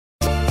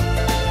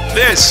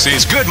This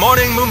is Good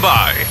Morning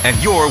Mumbai,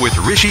 and you're with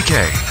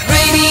Hrishikesh.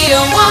 Radio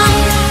 1.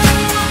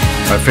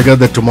 I figured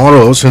that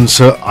tomorrow,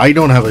 since I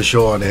don't have a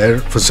show on air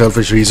for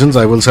selfish reasons,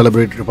 I will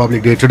celebrate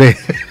Republic Day today.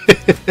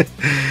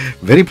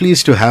 Very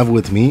pleased to have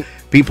with me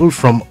people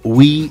from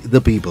We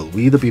the People.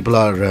 We the People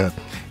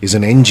is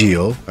an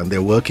NGO, and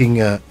they're working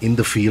in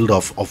the field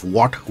of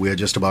what we are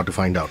just about to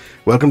find out.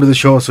 Welcome to the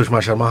show,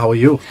 Sushma Sharma. How are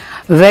you?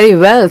 Very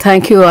well,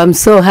 thank you. I'm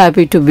so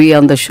happy to be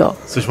on the show.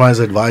 Sushma is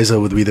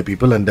advisor with We the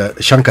People, and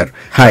Shankar.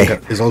 Hi.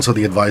 Shankar is also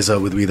the advisor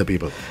with We the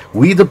People.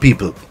 We the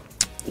People,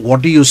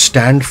 what do you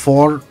stand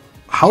for?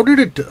 How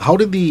did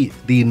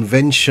the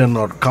invention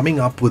or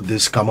coming up with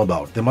this come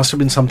about? There must have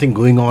been something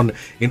going on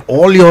in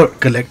all your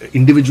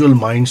individual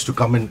minds to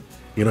come and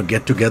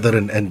get together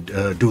and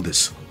do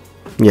this.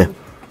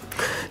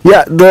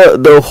 Yeah,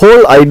 the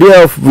whole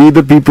idea of We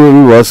the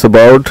People was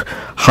about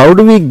how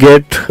do we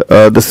get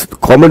the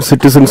common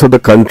citizens of the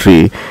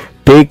country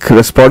take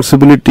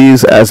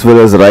responsibilities as well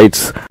as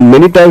rights.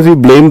 Many times we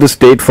blame the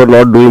state for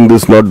not doing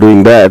this, not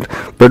doing that,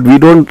 but we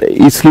don't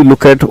easily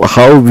look at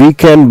how we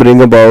can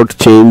bring about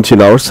change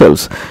in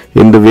ourselves,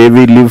 in the way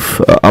we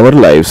live our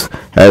lives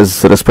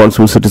as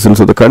responsible citizens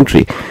of the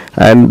country.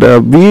 And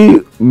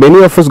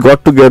many of us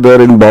got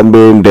together in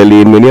Bombay, in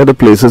Delhi, in many other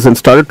places, and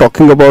started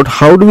talking about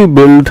how do we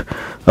build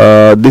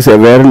this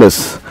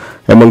awareness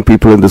among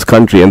people in this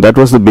country, and that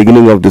was the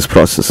beginning of this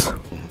process.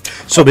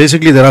 So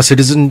basically, there are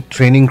citizen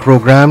training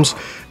programs.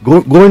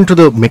 Go into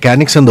the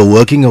mechanics and the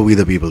working of We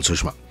the People,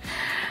 Sushma.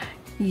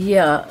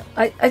 Yeah,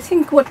 I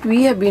think what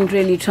we have been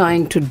really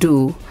trying to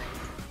do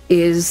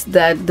is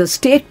that the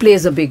state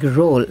plays a big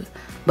role,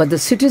 but the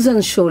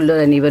citizens shoulder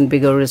an even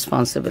bigger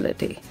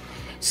responsibility.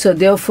 So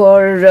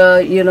therefore,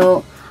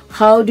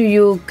 how do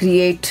you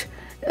create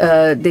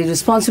the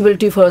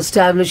responsibility for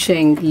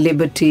establishing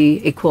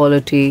liberty,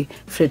 equality,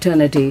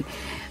 fraternity,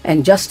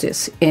 and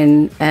justice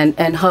and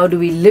how do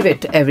we live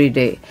it every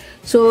day?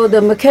 So the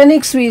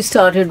mechanics we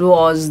started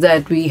was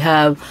that we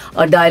have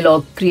a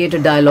dialogue, create a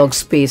dialogue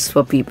space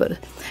for people,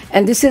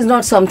 and this is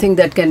not something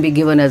that can be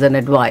given as an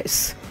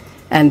advice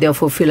and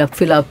therefore fill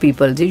up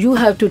people. You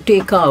have to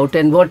take out,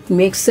 and what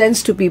makes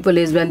sense to people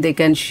is when they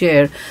can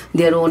share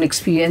their own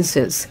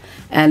experiences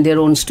and their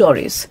own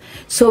stories.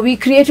 So we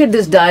created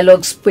this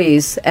dialogue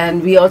space,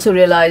 and we also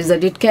realized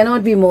that it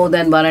cannot be more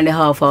than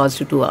 1.5 hours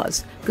to 2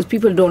 hours, because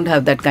people don't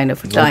have that kind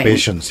of time. No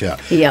patience, yeah.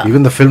 Yeah.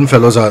 Even the film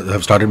fellows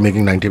have started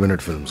making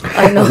 90-minute films.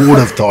 I know. Who would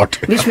have thought?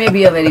 Which may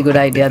be a very good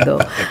idea, though.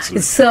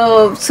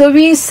 Excellent. So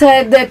we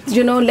said that,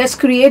 let's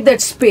create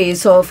that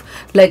space of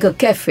like a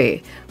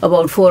cafe,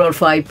 about 4 or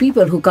 5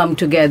 people who come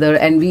together,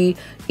 and we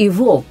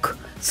evoke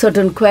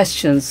certain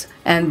questions,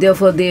 and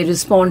therefore they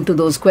respond to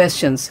those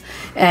questions,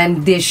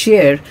 and they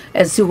share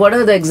as to what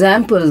are the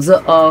examples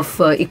of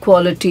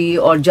equality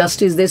or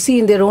justice they see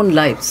in their own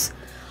lives,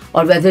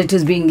 or whether it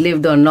is being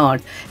lived or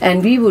not.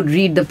 And we would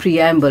read the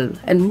preamble.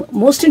 And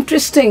most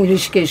interesting,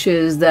 Hrishikesh,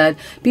 is that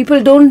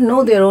people don't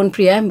know their own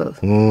preamble.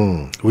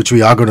 Which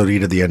we are going to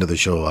read at the end of the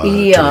show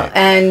today.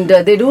 And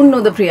they don't know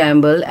the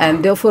preamble,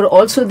 and therefore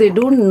also they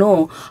don't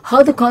know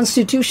how the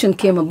Constitution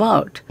came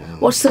about.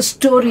 What's the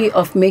story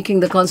of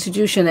making the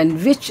Constitution,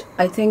 and which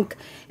I think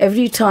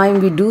every time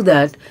we do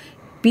that,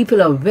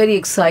 people are very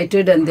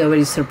excited, and they're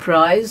very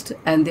surprised,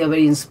 and they're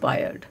very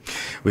inspired.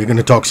 We're going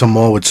to talk some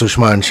more with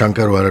Sushma and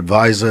Shankar, who are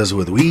advisors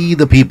with We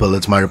the People.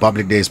 It's my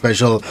Republic Day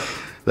special.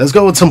 Let's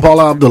go with some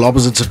Paula Abdul,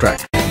 Opposites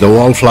Attract. The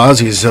Wallflowers,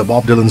 he's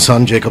Bob Dylan's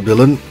son, Jacob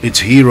Dylan. It's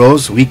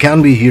heroes. We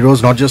can be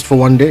heroes, not just for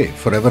one day,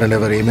 forever and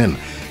ever, amen.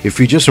 If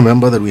we just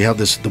remember that we have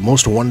the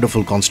most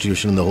wonderful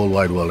constitution in the whole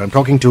wide world. I'm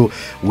talking to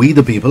We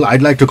the People.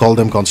 I'd like to call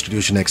them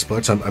constitution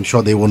experts. I'm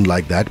sure they wouldn't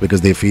like that,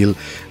 because they feel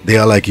they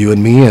are like you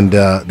and me, and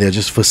they're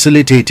just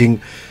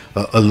facilitating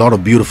a lot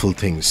of beautiful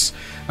things.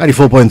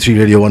 94.3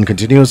 Radio 1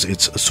 continues.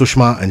 It's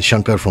Sushma and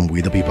Shankar from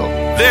We the People.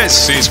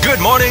 This is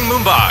Good Morning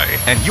Mumbai,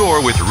 and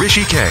you're with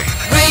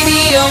Hrishikesh.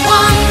 Radio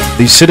 1.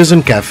 The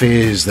citizen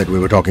cafes that we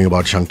were talking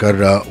about,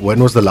 Shankar,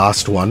 when was the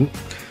last one?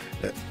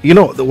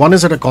 The one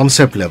is at a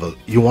concept level.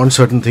 You want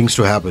certain things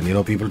to happen,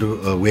 people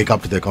to wake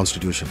up to their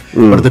constitution.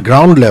 But at the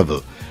ground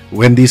level,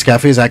 when these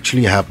cafes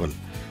actually happen,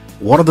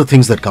 what are the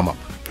things that come up?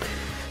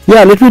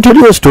 Yeah, let me tell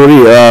you a story.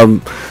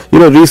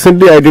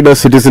 Recently I did a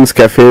citizens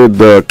cafe at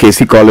the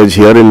KC College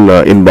here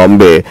in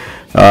Bombay.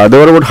 There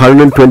were about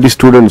 120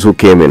 students who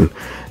came in.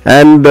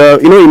 And,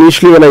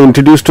 initially when I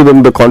introduced to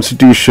them the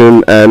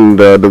Constitution and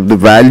the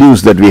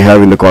values that we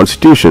have in the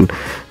Constitution,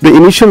 the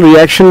initial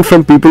reaction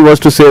from people was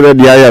to say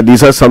that,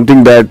 these are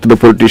something that the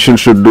politicians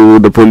should do,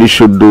 the police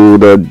should do,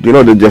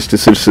 the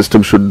justice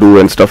system should do,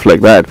 and stuff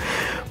like that.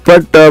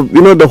 But,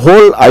 the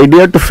whole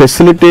idea to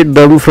facilitate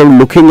them from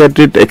looking at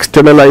it,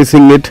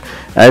 externalizing it,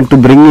 and to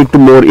bring it to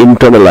more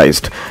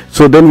internalized.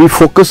 So then we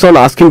focus on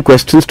asking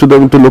questions to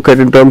them to look at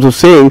in terms of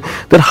saying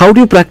that how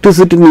do you practice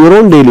it in your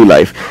own daily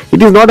life?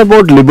 It is not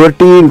about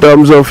liberty in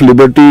terms of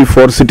liberty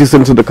for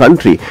citizens of the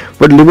country,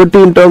 but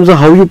liberty in terms of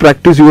how you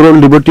practice your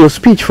own liberty of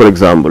speech, for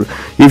example.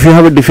 If you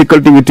have a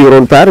difficulty with your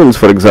own parents,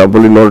 for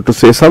example, in order to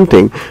say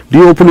something, do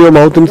you open your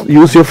mouth and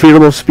use your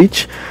freedom of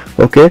speech?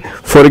 Okay,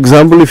 for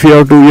example, if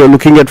you're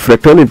looking at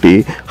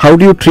fraternity, how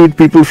do you treat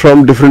people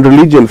from different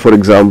religion, for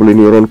example, in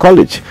your own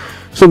college?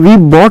 So we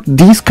bought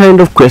these kind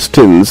of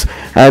questions,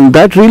 and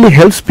that really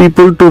helps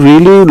people to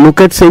really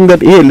look at saying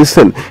that, hey,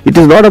 listen, it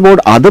is not about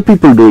other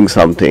people doing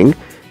something.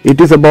 It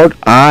is about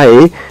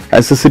I,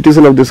 as a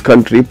citizen of this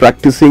country,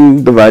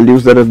 practicing the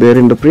values that are there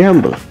in the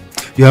preamble.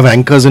 You have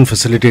anchors and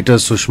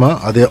facilitators,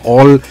 Sushma. Are they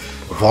all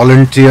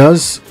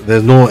volunteers?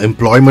 There's no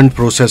employment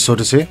process, so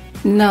to say?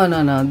 No.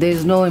 There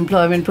is no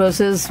employment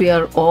process. We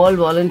are all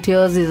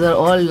volunteers. These are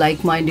all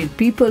like-minded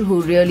people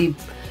who really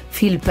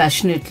feel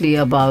passionately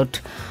about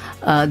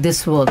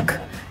this work.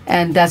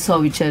 And that's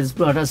how which has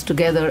brought us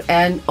together.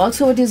 And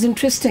also what is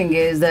interesting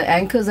is the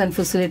anchors and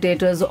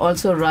facilitators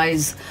also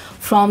rise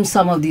from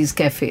some of these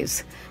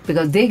cafes,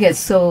 because they get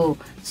so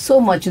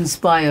much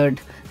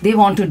inspired. They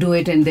want to do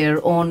it in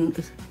their own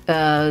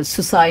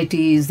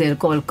societies, their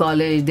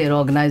college, their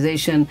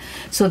organization.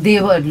 So they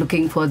were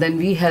looking for, then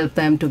we help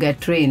them to get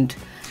trained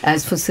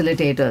as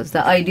facilitators.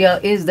 The idea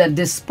is that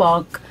this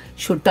spark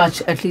should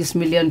touch at least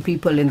 1 million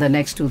people in the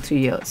next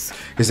 2-3 years.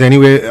 Is there any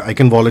way I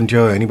can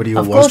volunteer? Anybody who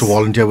Of wants to course.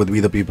 volunteer with We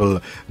the People,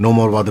 know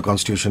more about the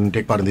Constitution,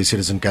 take part in these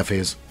citizen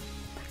cafes?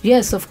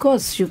 Yes, of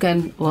course. You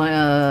can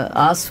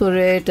ask for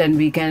it, and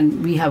we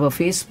have a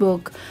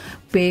Facebook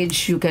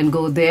page. You can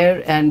go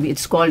there, and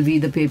it's called We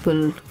the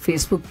People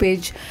Facebook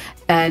page,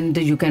 and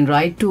you can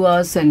write to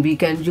us, and you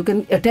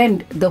can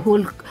attend. The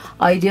whole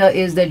idea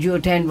is that you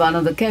attend one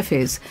of the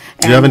cafes.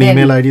 Do you have an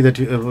email ID that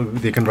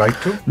they can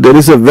write to? There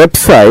is a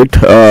website,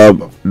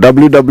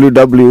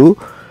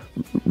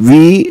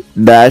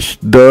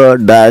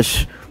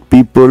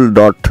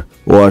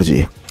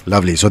 www.v-the-people.org.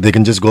 Lovely. So they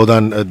can just go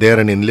down there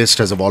and enlist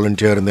as a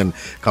volunteer and then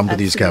come to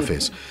these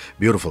cafes.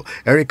 Beautiful.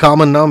 Eric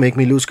Carmen now, Make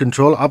Me Lose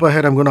Control. Up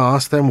ahead, I'm going to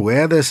ask them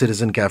where their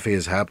citizen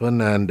cafes happen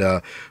and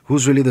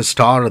who's really the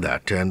star of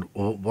that and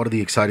what are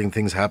the exciting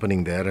things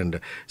happening there and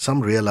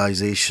some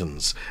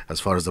realizations as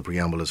far as the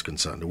preamble is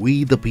concerned.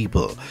 We the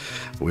People.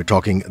 We're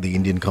talking the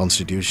Indian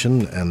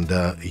Constitution and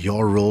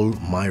your role,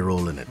 my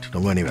role in it.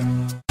 Don't go anywhere.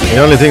 The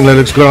only thing that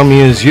looks good on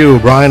me is you,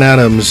 Brian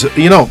Adams.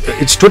 You know,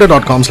 it's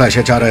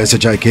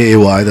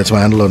twitter.com/HRISHIKAY. That's my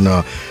handle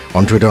on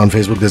Twitter, on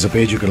Facebook. There's a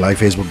page you can like,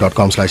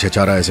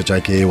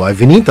 facebook.com/HRISHIKAY.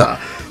 Vinita,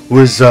 who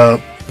is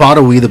part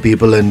of We the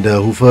People and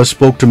who first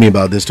spoke to me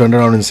about this, turned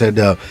around and said,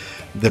 the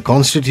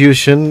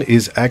Constitution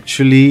is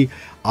actually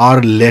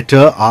our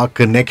letter, our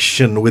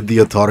connection with the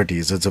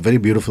authorities. It's a very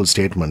beautiful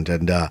statement,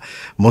 and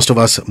most of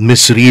us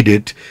misread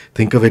it,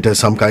 think of it as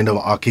some kind of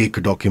archaic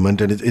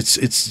document, and it's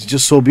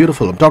just so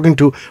beautiful. I'm talking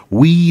to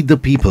We the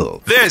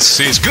People. This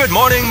is Good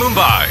Morning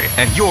Mumbai,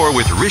 and you're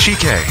with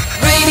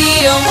Hrishikesh.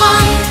 Radio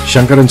 1.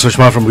 Sankar and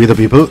Sushma from We the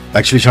People.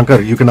 Actually, Shankar,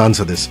 you can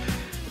answer this.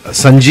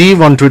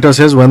 Sanjeev on Twitter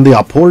says, when the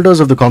upholders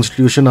of the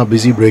Constitution are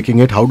busy breaking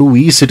it, how do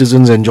we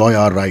citizens enjoy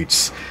our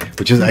rights?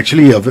 Which is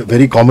actually a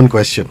very common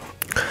question.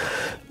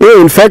 Yeah,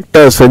 in fact,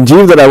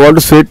 Sanjeev, that I want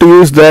to say to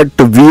you is that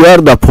we are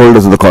the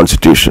upholders of the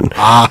Constitution.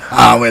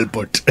 Well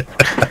put.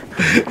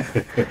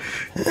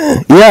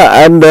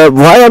 Yeah, and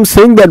why I'm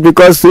saying that,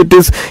 because it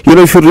is,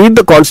 if you read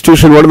the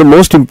Constitution, one of the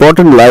most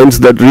important lines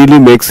that really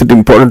makes it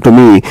important to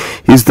me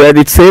is that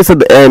it says at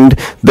the end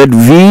that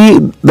we,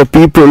 the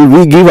people,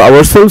 we give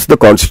ourselves the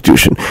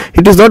Constitution.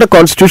 It is not a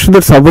Constitution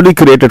that somebody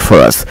created for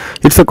us.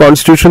 It's a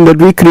Constitution that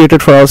we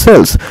created for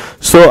ourselves.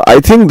 So I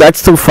think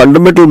that's the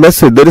fundamental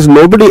message. There is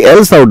nobody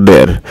else out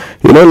there.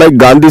 Like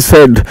Gandhi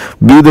said,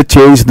 be the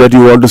change that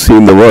you want to see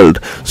in the world.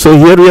 So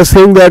here we are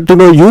saying that,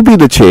 you be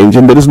the change,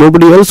 and there is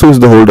nobody else who is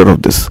the holder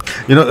of this.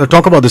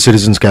 Talk about the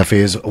citizens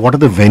cafes. What are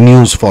the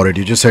venues for it?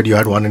 You just said you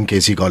had one in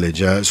KC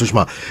College.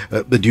 Sushma,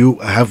 do you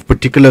have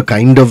particular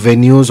kind of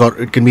venues, or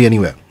it can be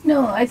anywhere?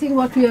 No, I think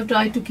what we have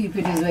tried to keep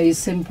it is very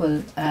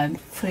simple and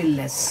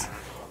frillless.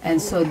 And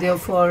so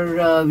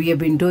therefore we have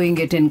been doing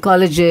it in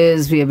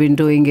colleges, we have been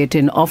doing it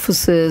in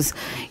offices,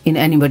 in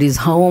anybody's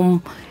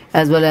home,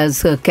 as well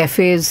as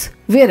cafes,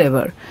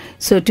 wherever.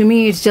 So to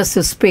me, it's just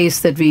a space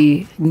that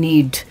we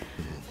need,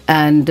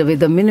 and with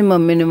the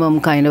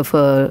minimum kind of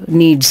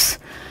needs,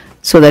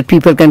 so that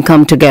people can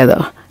come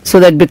together. So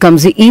that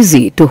becomes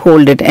easy to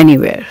hold it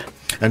anywhere.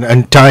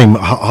 And time,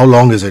 how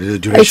long is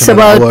it? Duration, It's an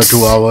about hour,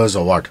 2 hours,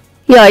 or what?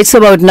 Yeah, it's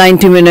about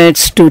 90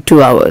 minutes to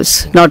 2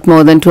 hours, not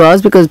more than 2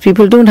 hours, because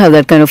people don't have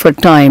that kind of a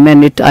time,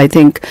 and I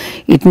think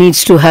it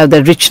needs to have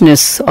the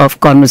richness of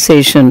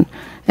conversation,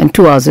 and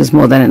 2 hours is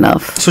more than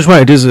enough.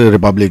 Sushma, it is a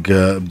Republic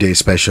Day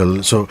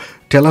special, so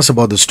tell us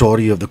about the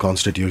story of the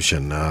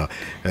Constitution,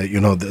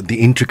 the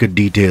intricate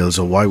details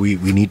of why we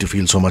need to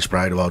feel so much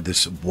pride about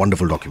this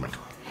wonderful document.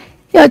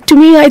 Yeah, to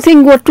me, I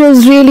think what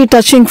was really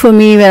touching for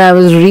me when I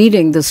was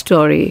reading the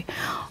story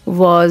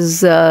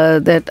was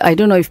that, I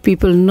don't know if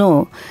people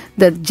know,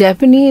 that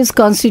Japanese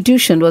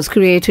Constitution was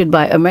created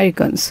by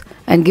Americans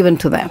and given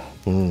to them.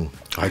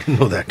 I didn't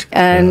know that.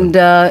 And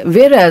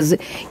whereas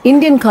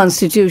Indian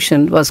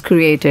Constitution was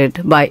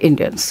created by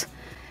Indians,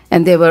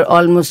 and there were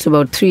almost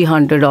about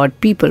 300 odd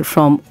people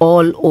from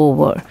all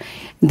over.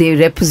 They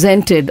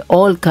represented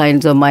all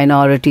kinds of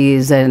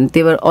minorities, and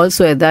there were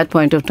also at that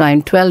point of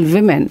time 12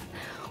 women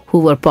who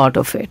were part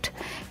of it.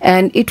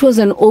 And it was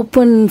an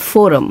open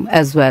forum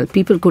as well.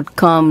 People could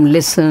come,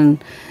 listen,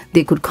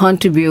 they could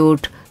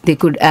contribute, they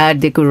could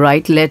add, they could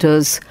write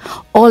letters.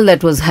 All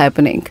that was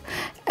happening.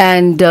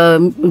 And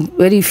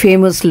very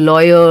famous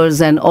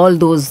lawyers and all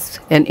those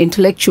and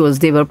intellectuals,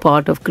 they were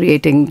part of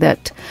creating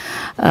that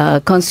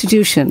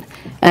constitution.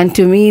 And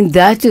to me,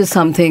 that is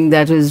something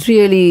that is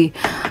really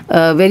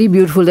very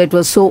beautiful, that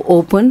was so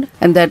open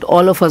and that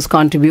all of us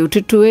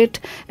contributed to it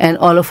and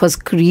all of us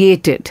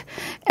created.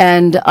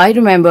 And I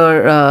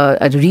remember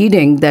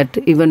reading that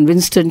even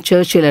Winston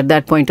Churchill at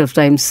that point of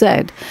time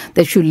said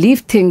that if you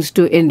leave things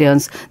to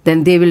Indians,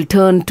 then they will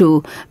turn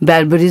to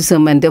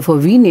barbarism, and therefore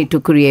we need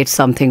to create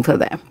something for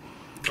them.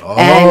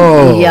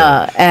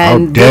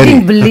 And they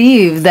didn't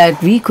believe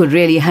that we could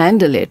really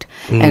handle it.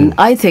 And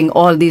I think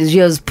all these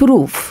years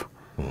prove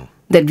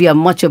that we are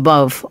much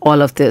above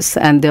all of this,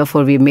 and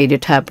therefore we made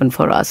it happen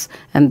for us.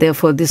 And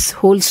therefore this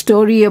whole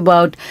story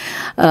about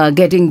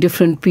getting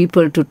different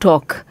people to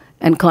talk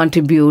and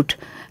contribute,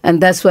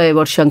 and that's why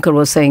what Shankar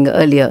was saying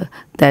earlier,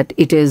 that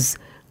it is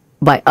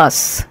by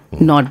us,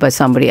 not by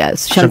somebody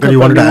else. Shankar, you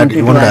wanted to add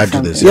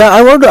to this? Yeah,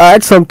 I want to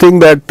add something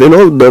that,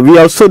 we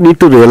also need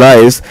to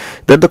realize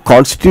that the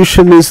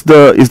Constitution is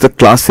the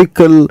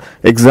classical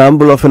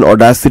example of an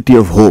audacity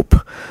of hope.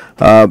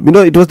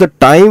 It was the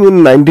time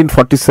in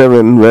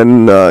 1947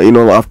 when,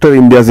 after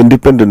India's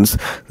independence,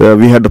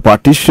 we had the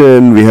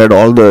partition, we had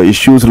all the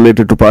issues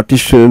related to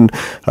partition.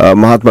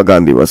 Mahatma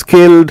Gandhi was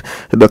killed.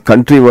 The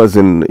country was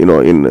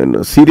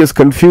in serious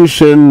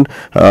confusion.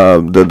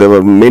 There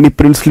were many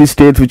princely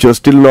states which were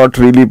still not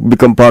really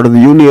become part of the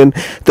union.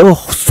 There were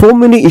so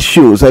many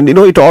issues, and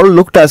it all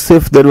looked as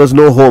if there was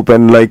no hope.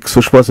 And like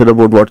Sushma said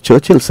about what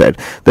Churchill said,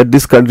 that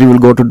this country will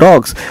go to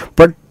dogs.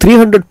 But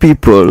 300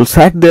 people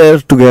sat there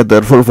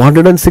together for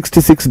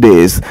 166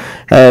 days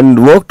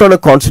and worked on a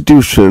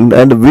constitution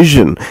and a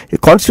vision. A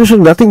constitution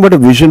is nothing but a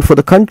vision for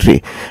the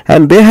country,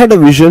 and they had a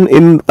vision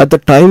at the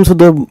times of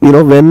the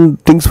when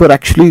things were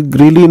actually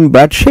really in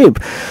bad shape.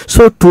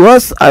 So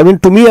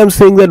to me, I'm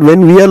saying that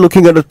when we are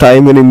looking at a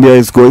time when India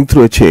is going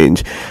through a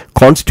change,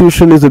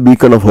 Constitution is a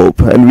beacon of hope,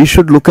 and we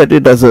should look at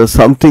it as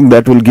something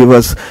that will give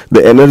us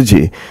the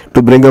energy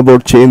to bring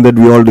about change that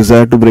we all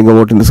desire to bring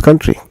about in this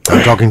country.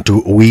 I'm talking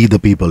to We the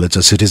People. It's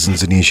a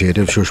citizens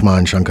initiative. Sushma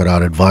and Shankar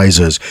are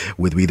advisors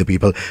with We the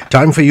People.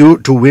 Time for you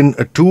to win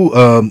two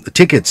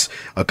tickets,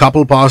 a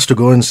couple pass to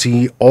go and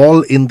see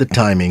All in the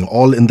Timing.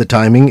 All in the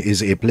Timing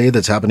is a play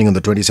that's happening on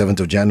the 27th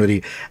of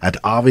January at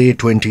Ave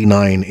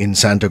 29 in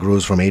Santa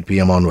Cruz from 8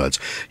 p.m. onwards.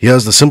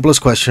 Here's the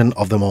simplest question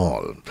of them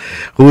all.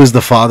 Who is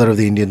the father of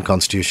the Indian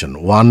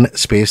Constitution? One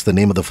space, the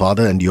name of the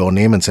father and your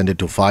name, and send it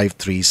to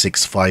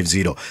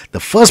 53650. The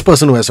first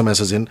person who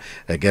SMSs in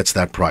gets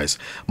that prize.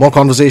 More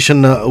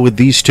conversation with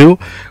these two.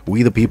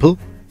 We the People.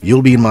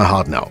 You'll be in my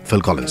heart now.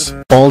 Phil Collins.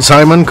 Paul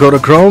Simon,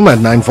 Kodachrome at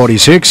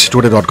 9:46.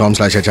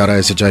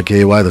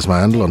 Twitter.com/HRISHIKAY. That's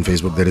my handle. On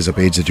Facebook, there is a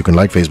page that you can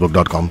like.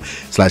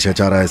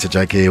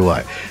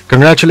 Facebook.com/HRISHIKAY.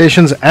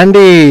 Congratulations,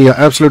 Andy. You're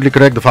absolutely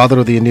correct. The father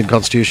of the Indian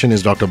Constitution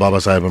is Dr. Baba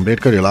Saheb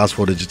Ambedkar. Your last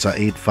four digits are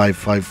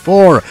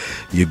 8554.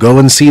 You go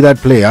and see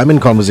that play. I'm in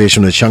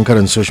conversation with Shankar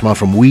and Sushma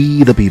from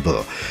We the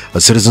People, a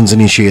citizens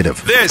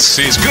initiative. This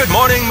is Good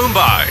Morning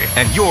Mumbai,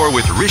 and you're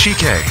with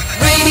Hrishikesh.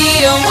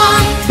 Radio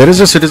 1. There is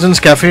a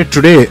citizens cafe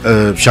today,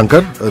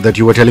 Shankar, that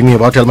you were telling me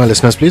about. Tell my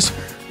listeners, please.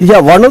 Yeah,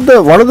 one of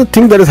the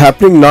things that is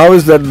happening now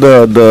is that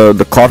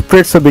the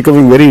corporates are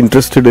becoming very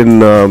interested in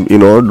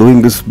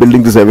building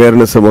this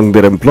awareness among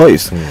their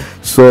employees.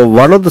 So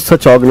one of the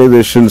such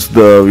organizations,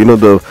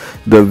 the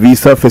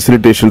Visa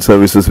Facilitation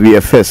Services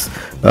 (VFS),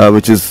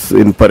 which is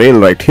in Parel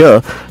right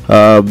here,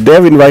 they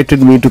have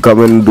invited me to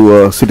come and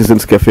do a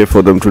citizens cafe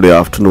for them today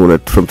afternoon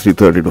from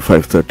 3:30 to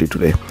 5:30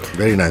 today.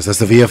 Very nice. That's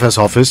the VFS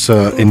office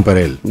in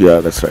Parel. Yeah,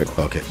 that's right.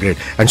 Okay, great.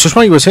 And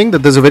Sushma, you were saying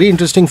that there's a very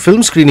interesting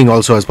film screening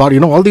also as part.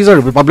 All these are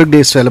Republic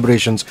Day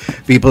celebrations.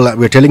 People,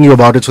 we're telling you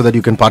about it so that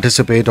you can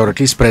participate or at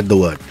least spread the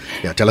word.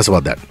 Yeah, tell us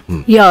about that.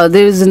 Yeah,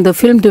 there is in the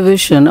film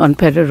division on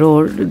Pedder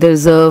Road,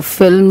 there's a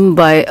film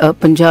by a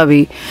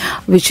Punjabi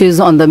which is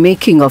on the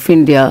making of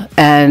India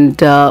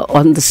and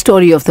on the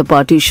story of the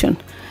partition.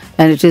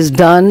 And it is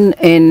done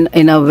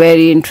in a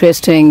very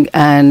interesting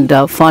and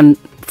fun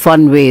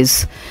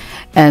ways.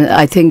 And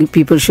I think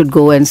people should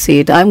go and see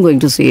it. I'm going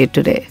to see it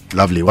today.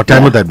 Lovely. What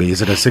time would that be?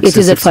 Is it at 6? It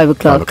is at 5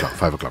 o'clock.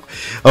 5 o'clock.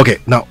 Okay,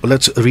 now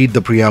let's read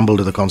the preamble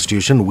to the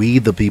Constitution. We,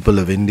 the people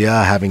of India,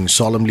 having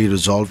solemnly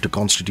resolved to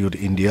constitute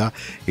India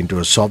into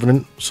a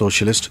sovereign,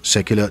 socialist,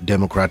 secular,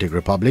 democratic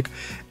republic,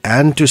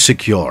 and to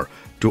secure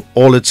to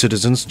all its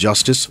citizens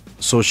justice,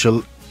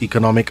 social,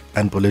 economic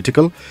and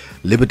political,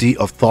 liberty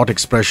of thought,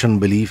 expression,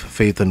 belief,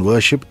 faith and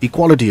worship,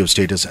 equality of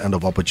status and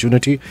of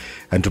opportunity,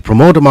 and to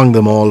promote among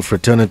them all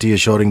fraternity,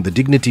 assuring the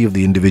dignity of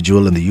the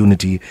individual and the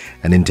unity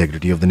and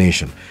integrity of the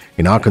nation.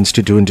 In our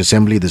Constituent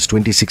Assembly, this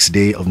 26th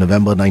day of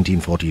November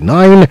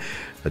 1949,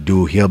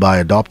 do hereby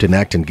adopt,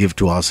 enact and give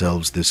to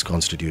ourselves this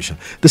Constitution.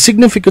 The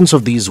significance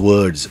of these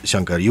words,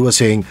 Shankar, you were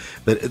saying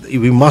that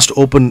we must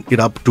open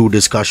it up to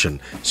discussion.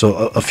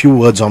 So a few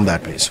words on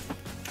that, please.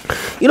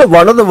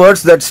 One of the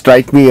words that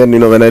strike me, and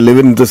when I live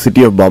in the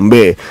city of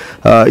Bombay,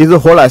 is the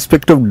whole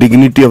aspect of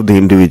dignity of the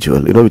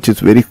individual. Which is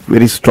very,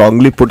 very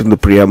strongly put in the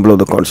preamble of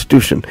the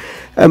Constitution.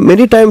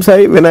 Many times,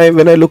 when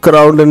I look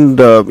around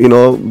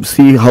and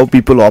see how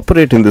people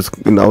operate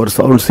in our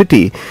own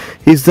city,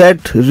 is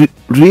that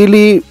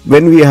really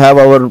when we have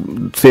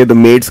the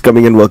maids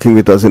coming and working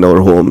with us in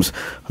our homes,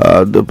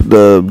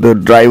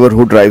 the driver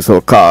who drives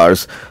our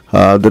cars,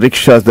 the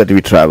rickshaws that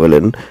we travel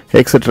in,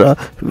 etc.,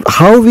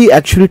 how we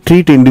actually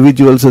treat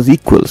individuals as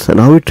equals and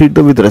how we treat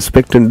them with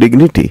respect and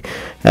dignity,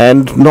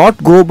 and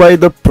not go by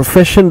the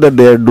profession that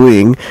they are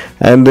doing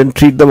and then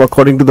treat them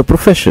according to the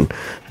profession.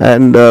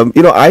 And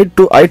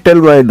I tell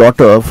my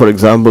daughter, for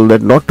example,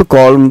 that not to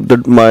call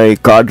my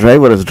car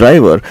driver as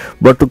driver,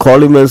 but to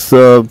call him as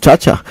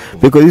Chacha,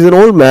 because he's an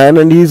old man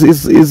and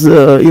he's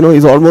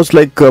almost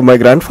like my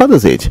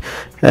grandfather's age.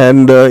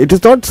 And it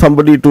is not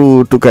somebody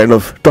to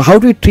how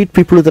do we treat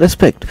people with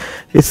respect?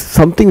 It's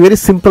something very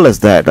simple as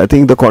that. I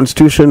think the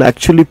Constitution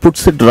actually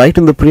puts it right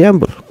in the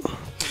preamble.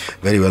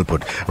 Very well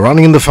put.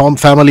 Running in the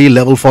family,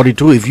 level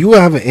 42. If you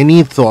have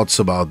any thoughts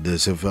about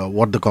this, if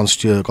what the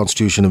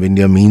Constitution of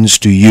India means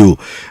to you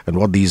and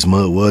what these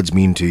words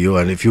mean to you,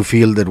 and if you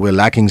feel that we're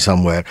lacking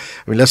somewhere,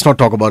 let's not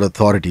talk about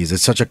authorities.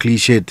 It's such a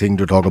cliched thing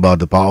to talk about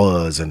the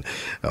powers and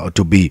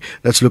to be.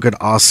 Let's look at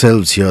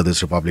ourselves here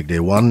this Republic Day.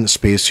 One,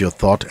 space your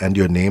thought and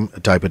your name.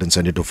 Type it and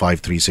send it to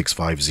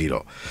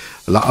 53650.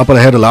 Up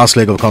ahead, a last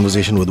leg of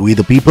conversation with We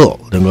the People.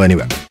 Don't go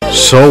anywhere.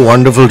 So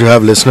wonderful to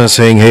have listeners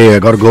saying, hey, I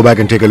got to go back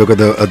and take a look at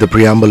the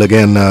preamble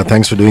again.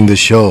 Thanks for doing this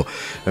show.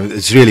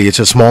 It's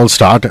a small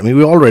start.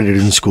 We all read it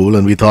in school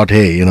and we thought,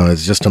 hey,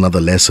 it's just another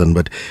lesson,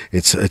 but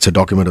it's a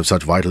document of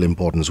such vital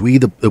importance. We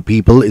the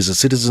People is a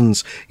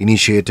citizens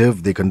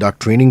initiative. They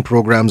conduct training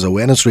programs,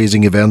 awareness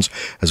raising events,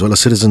 as well as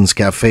Citizens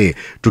Cafe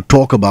to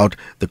talk about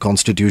the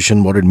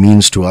Constitution, what it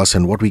means to us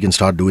and what we can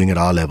start doing at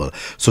our level.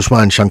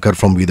 Sushma and Shankar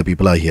from We the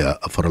People are here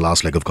for a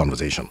last leg of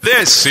conversation.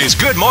 This is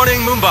Good Morning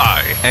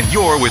Mumbai, and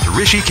you're with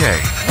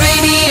Hrishikesh.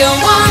 Radio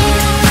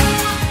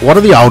 1. What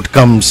are the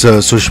outcomes,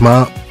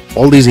 Sushma?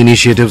 All these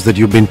initiatives that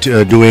you've been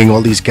doing,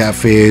 all these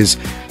cafes,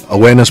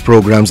 awareness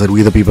programs that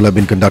We the People have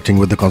been conducting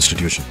with the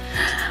Constitution.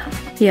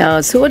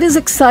 Yeah, so what is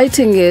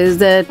exciting is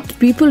that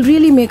people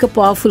really make a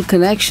powerful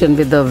connection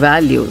with the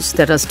values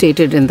that are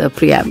stated in the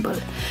preamble,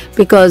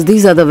 because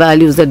these are the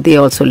values that they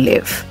also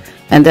live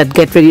and that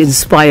get very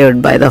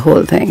inspired by the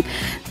whole thing.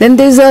 Then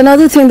there's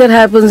another thing that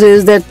happens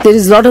is that there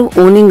is a lot of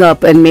owning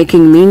up and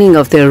making meaning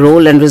of their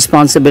role and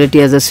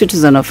responsibility as a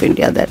citizen of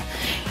India that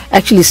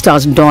actually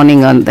starts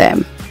dawning on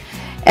them.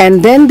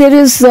 And then there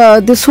is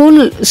this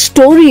whole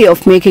story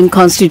of making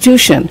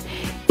Constitution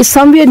is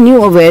somewhere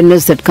new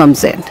awareness that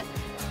comes in,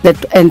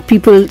 and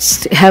people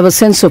have a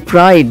sense of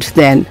pride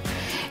then.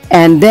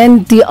 And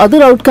then the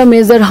other outcome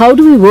is that how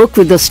do we work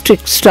with the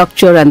strict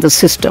structure and the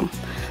system?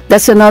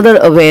 That's another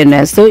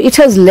awareness. So it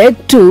has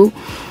led to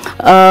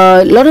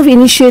a lot of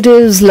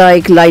initiatives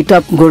like Light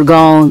Up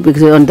Gurgaon,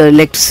 because on the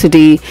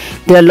electricity,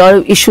 there are a lot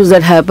of issues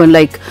that happen,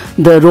 like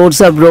the roads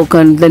are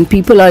broken, then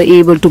people are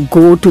able to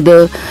go to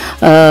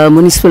the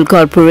municipal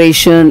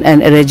corporation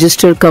and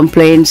register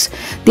complaints.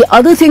 The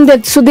other thing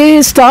so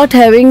they start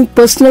having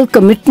personal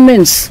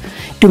commitments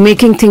to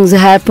making things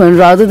happen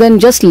rather than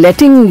just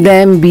letting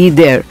them be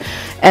there.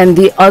 And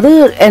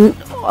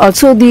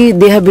also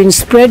they have been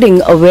spreading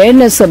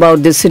awareness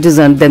about the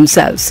citizen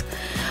themselves.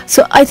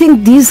 So I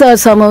think these are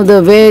some of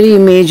the very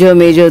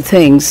major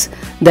things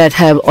that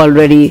have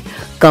already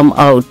come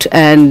out,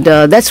 and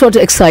that's what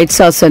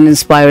excites us and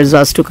inspires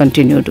us to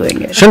continue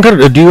doing it.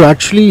 Shankar, do you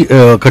actually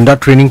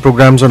conduct training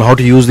programs on how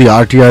to use the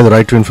RTI, the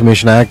Right to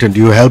Information Act, and do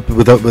you help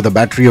with a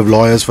battery of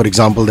lawyers, for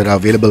example, that are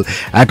available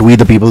at We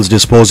the People's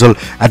disposal?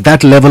 At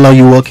that level, are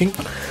you working?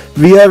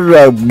 We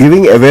are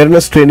giving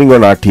awareness training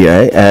on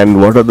RTI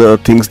and what are the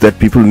things that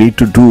people need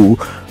to do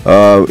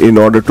in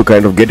order to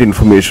get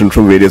information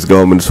from various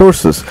government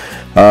sources.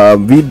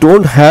 We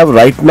don't have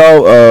right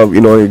now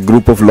a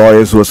group of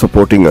lawyers who are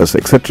supporting us,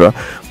 etc.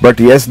 But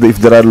yes, if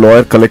there are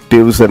lawyer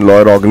collectives and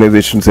lawyer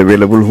organizations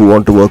available who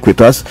want to work with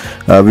us,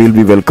 we'll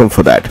be welcome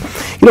for that.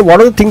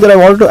 One of the things that I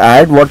wanted to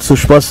add, what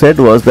Sushma said,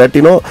 was that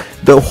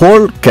the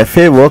whole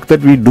cafe work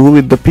that we do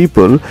with the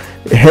people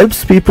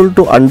helps people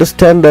to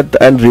understand that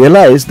and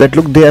realize that,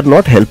 look, they are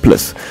not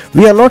helpless.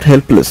 We are not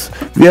helpless.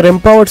 We are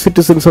empowered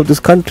citizens of this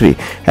country,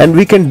 and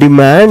we can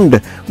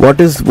demand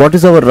what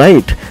is our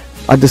right.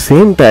 At the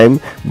same time,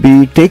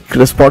 we take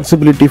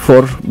responsibility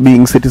for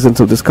being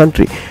citizens of this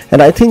country,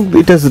 and I think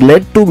it has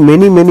led to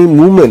many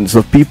movements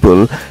of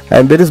people,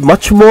 and there is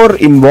much more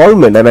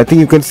involvement. And I think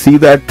you can see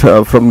that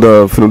from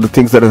the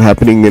things that are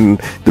happening in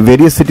the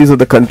various cities of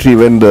the country.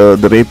 When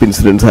the rape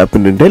incidents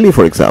happened in Delhi,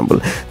 for example,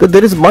 that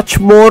there is much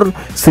more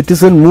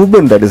citizen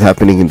movement that is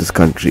happening in this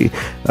country,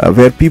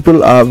 where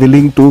people are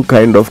willing to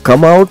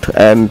come out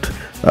and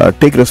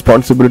take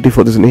responsibility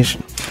for this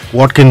nation.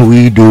 What can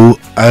we do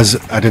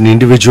at an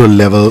individual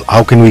level?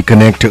 How can we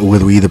connect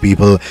with We the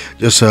People?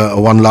 Just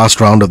one last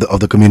round of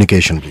the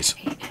communication, please.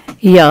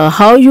 Yeah,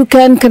 how you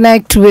can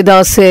connect with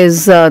us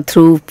is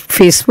through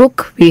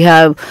Facebook. We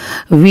have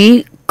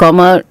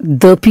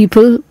the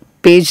people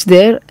page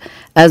there,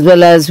 as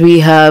well as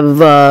we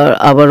have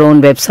our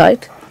own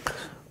website.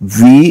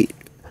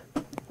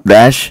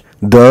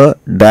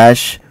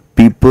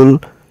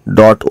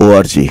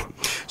 we-the-people.org.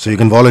 So you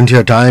can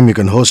volunteer time, you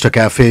can host a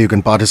cafe, you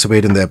can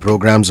participate in their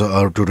programs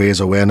to raise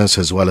awareness,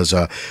 as well as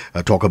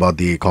talk about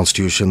the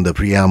Constitution, the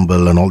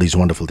Preamble, and all these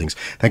wonderful things.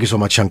 Thank you so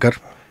much, Shankar,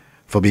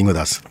 for being with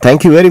us.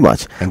 Thank you very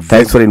much. And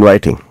thanks for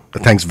inviting.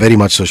 Thanks very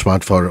much,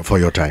 Sushma, for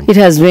your time. It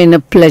has been a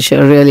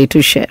pleasure, really,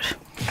 to share.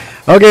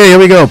 Okay, here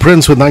we go.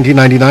 Prince with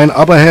 1999.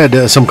 Up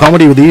ahead, some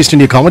comedy with the East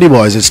India Comedy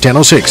Boys. It's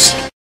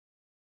 10:06.